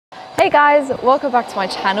Hey guys, welcome back to my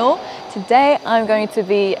channel. Today I'm going to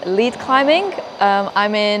be lead climbing.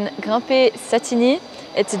 I'm in Grimper Satigny.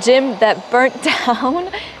 It's a gym that burnt down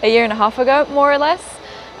a year and a half ago, more or less.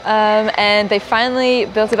 And they finally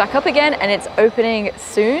built it back up again and it's opening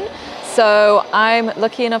soon. So I'm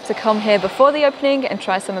lucky enough to come here before the opening and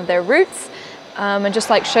try some of their routes and just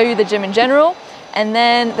like show you the gym in general. And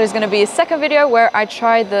then there's going to be a second video where I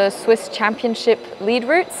try the Swiss Championship lead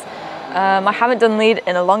routes. I haven't done lead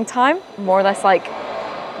in a long time, more or less like,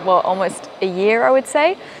 well, almost a year, I would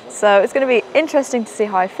say. So it's going to be interesting to see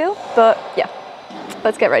how I feel, but yeah,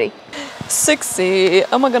 let's get ready. 60,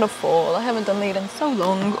 am I gonna fall? I haven't done lead in so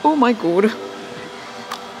long, oh my god.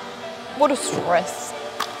 What a stress.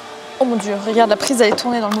 Oh mon dieu, regarde, la prise elle est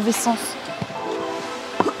tournée dans le mauvais sens.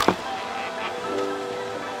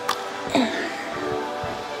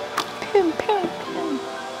 Pum, pum, pum.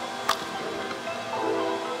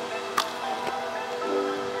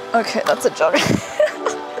 Okay, that's a joke.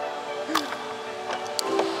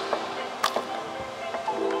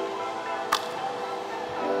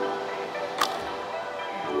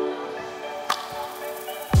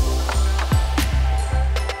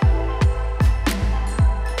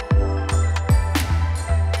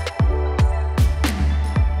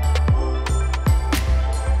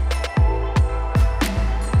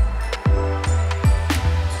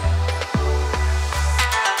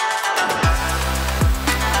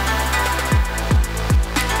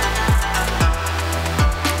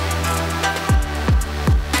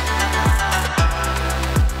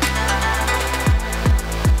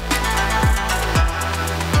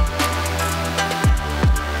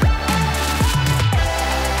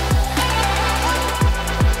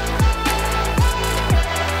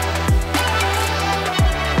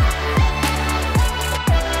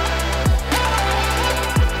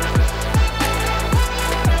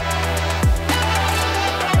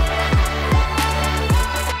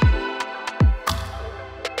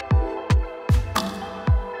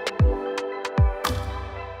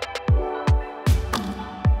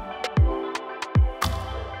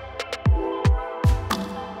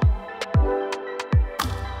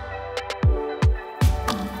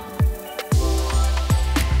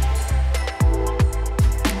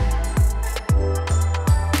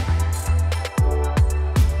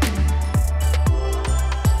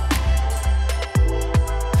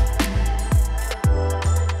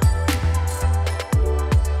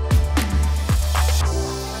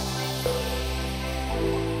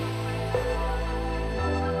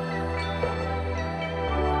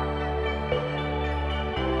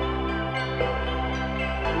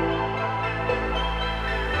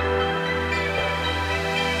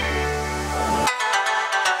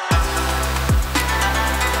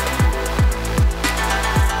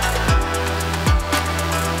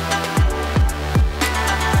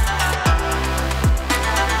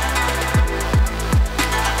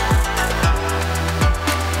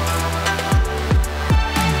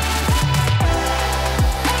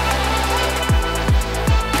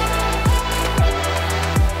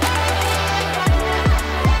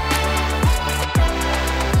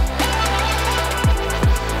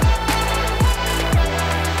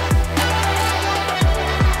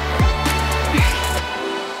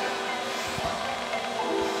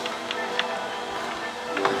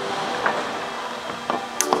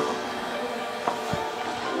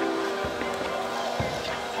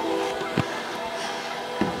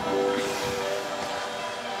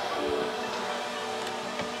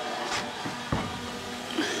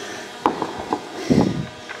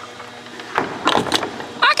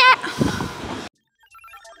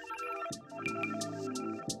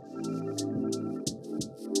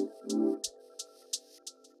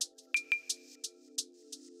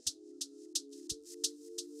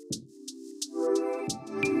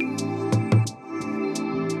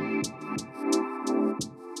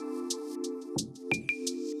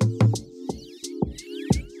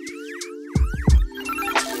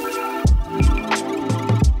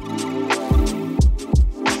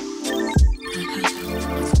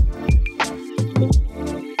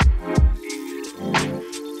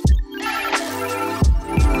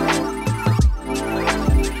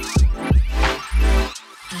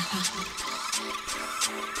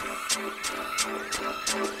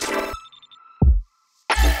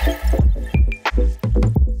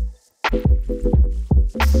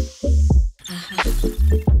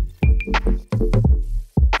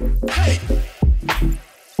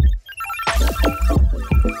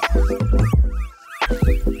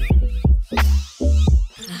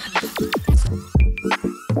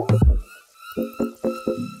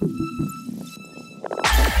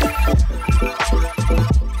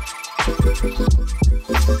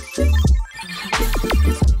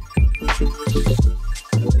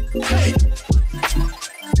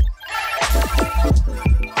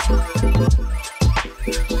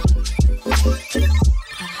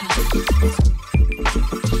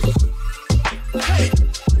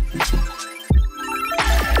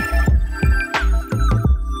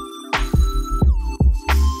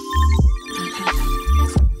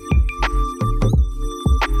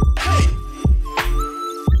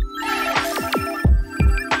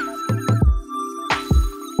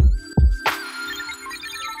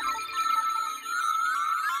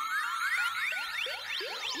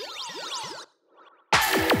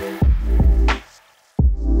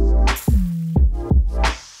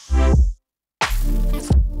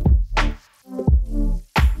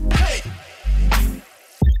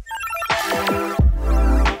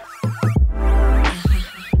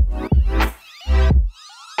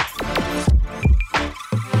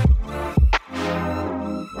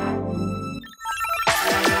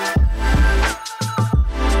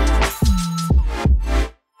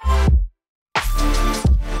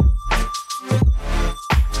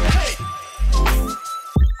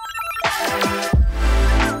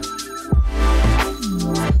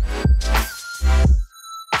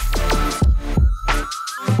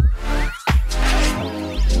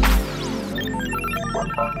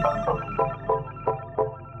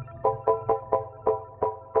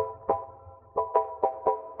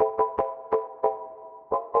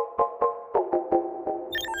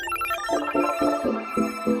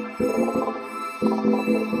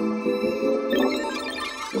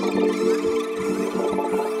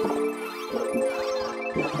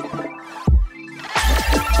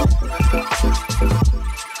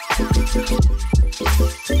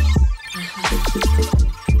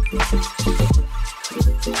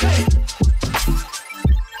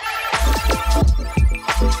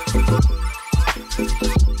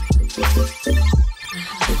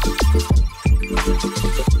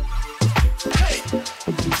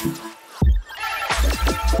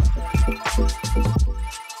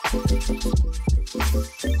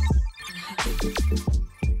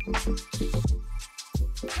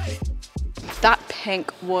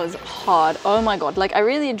 pink was hard. Oh my God, like I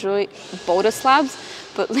really enjoy boulder slabs,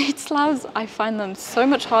 but lead slabs, I find them so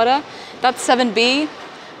much harder. That's 7B.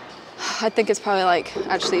 I think it's probably like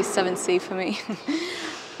actually 7C for me.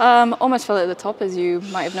 Almost fell at the top, as you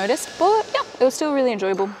might have noticed, but yeah, it was still really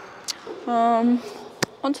enjoyable. On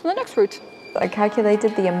to the next route. I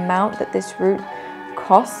calculated the amount that this route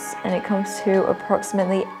costs, and it comes to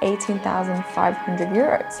approximately 18,500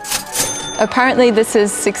 euros. Apparently this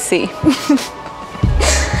is 6C.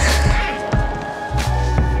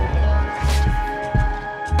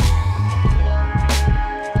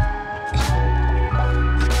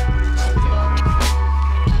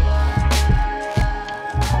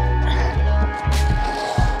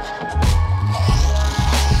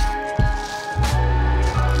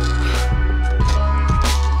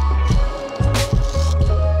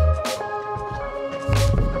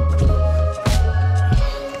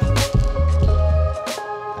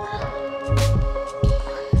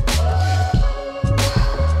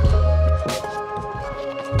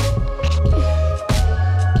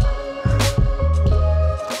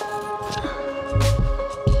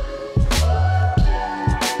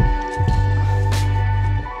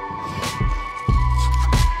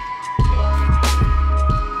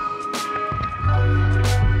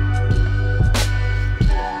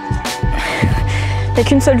 Il n'y a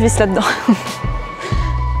qu'une seule vis là-dedans.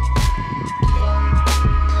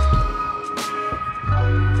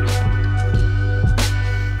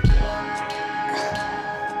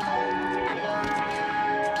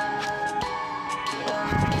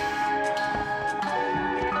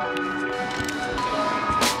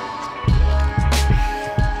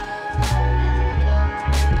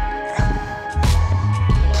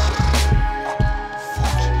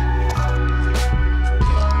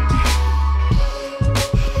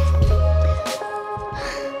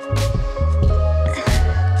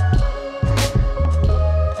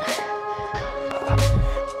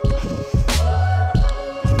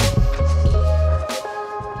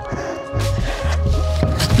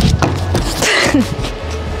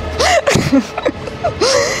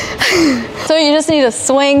 So you just need to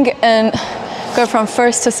swing and go from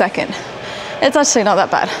first to second. It's actually not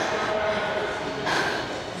that bad.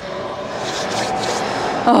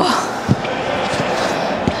 Oh.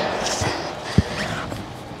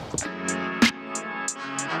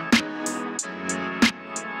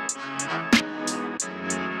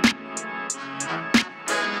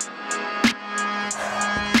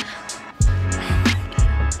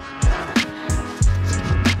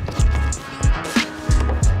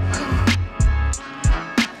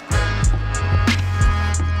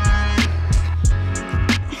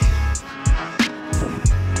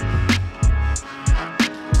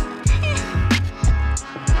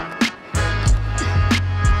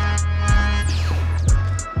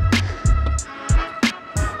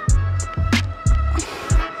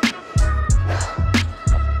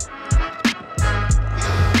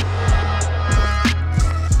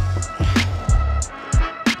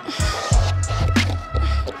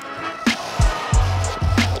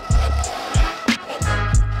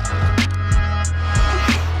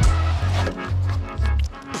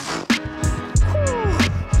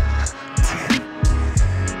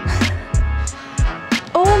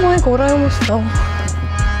 Oh my God, I almost fell.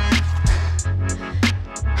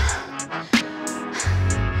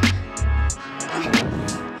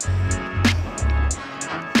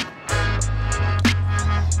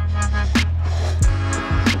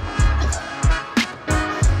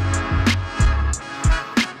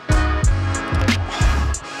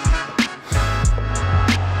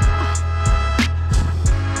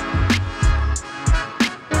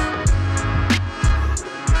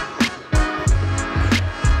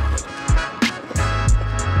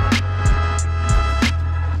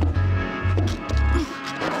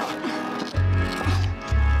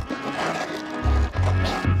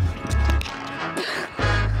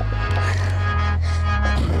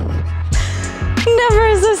 Never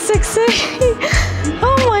is a 6C.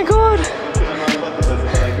 Oh my God.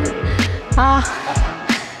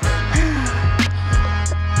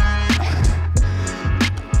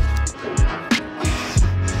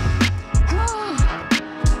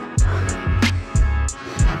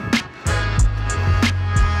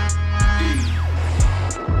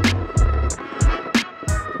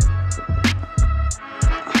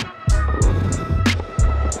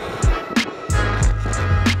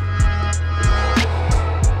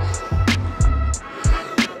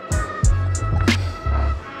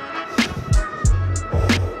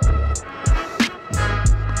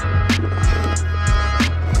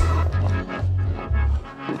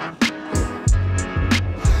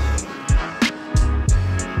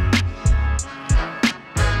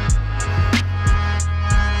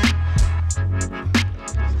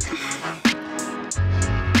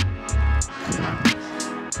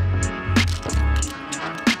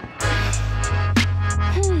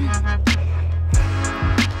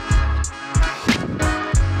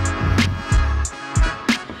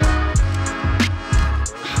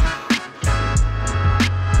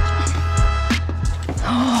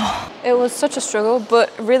 was such a struggle,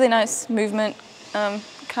 but really nice movement,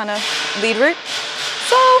 kind of lead route.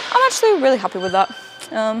 So I'm actually really happy with that.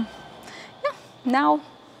 Yeah, now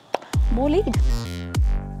more lead.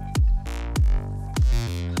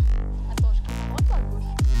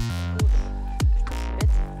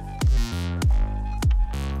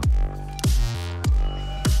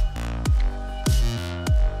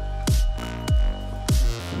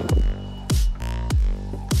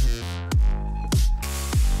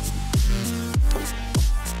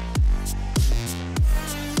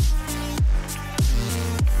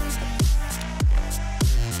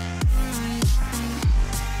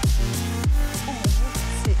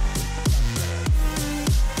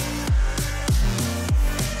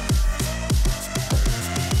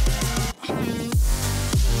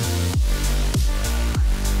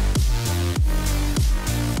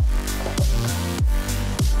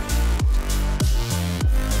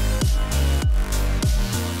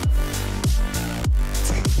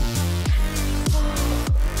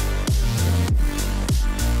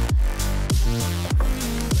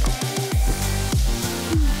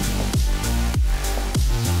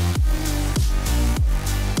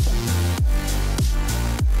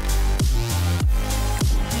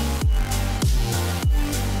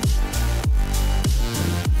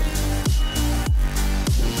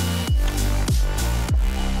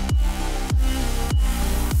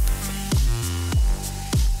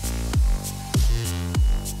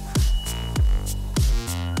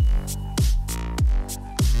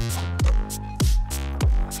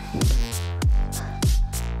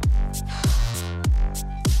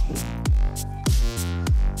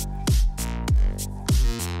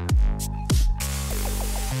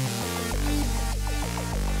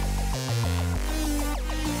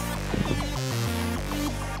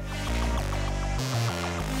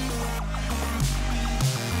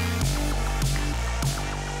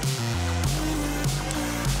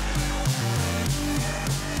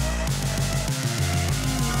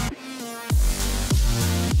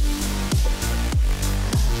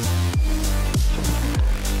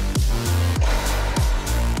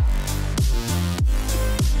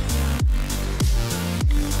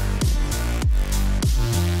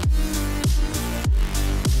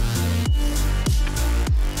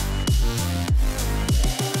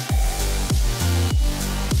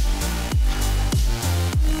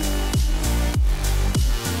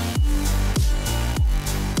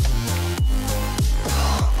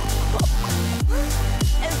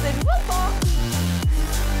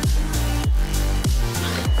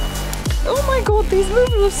 Oh my god, these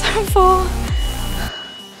moves are so far.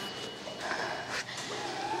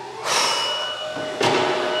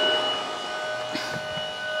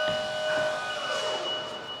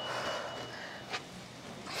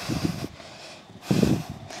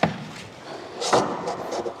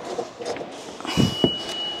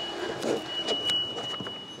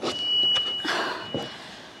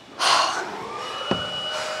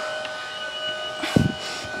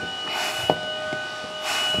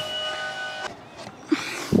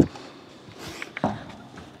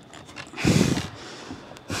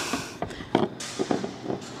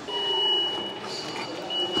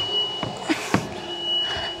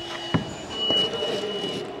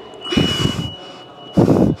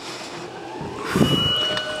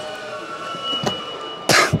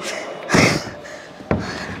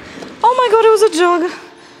 Oh my god, it was a jog.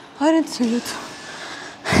 I didn't see it.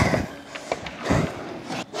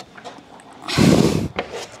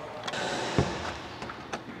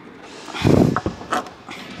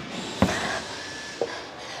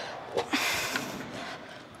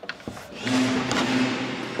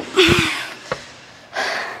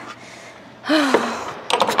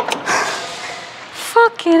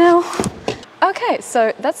 Fucking hell. Okay,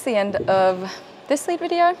 so that's the end of this lead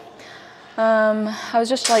video. I was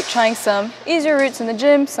just like trying some easier routes in the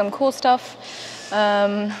gym, some cool stuff,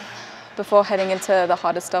 before heading into the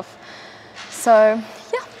harder stuff. So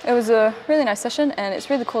yeah, it was a really nice session, and it's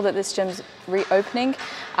really cool that this gym's reopening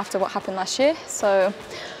after what happened last year. So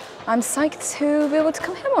I'm psyched to be able to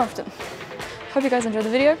come here more often. Hope you guys enjoyed the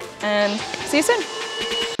video, and see you soon.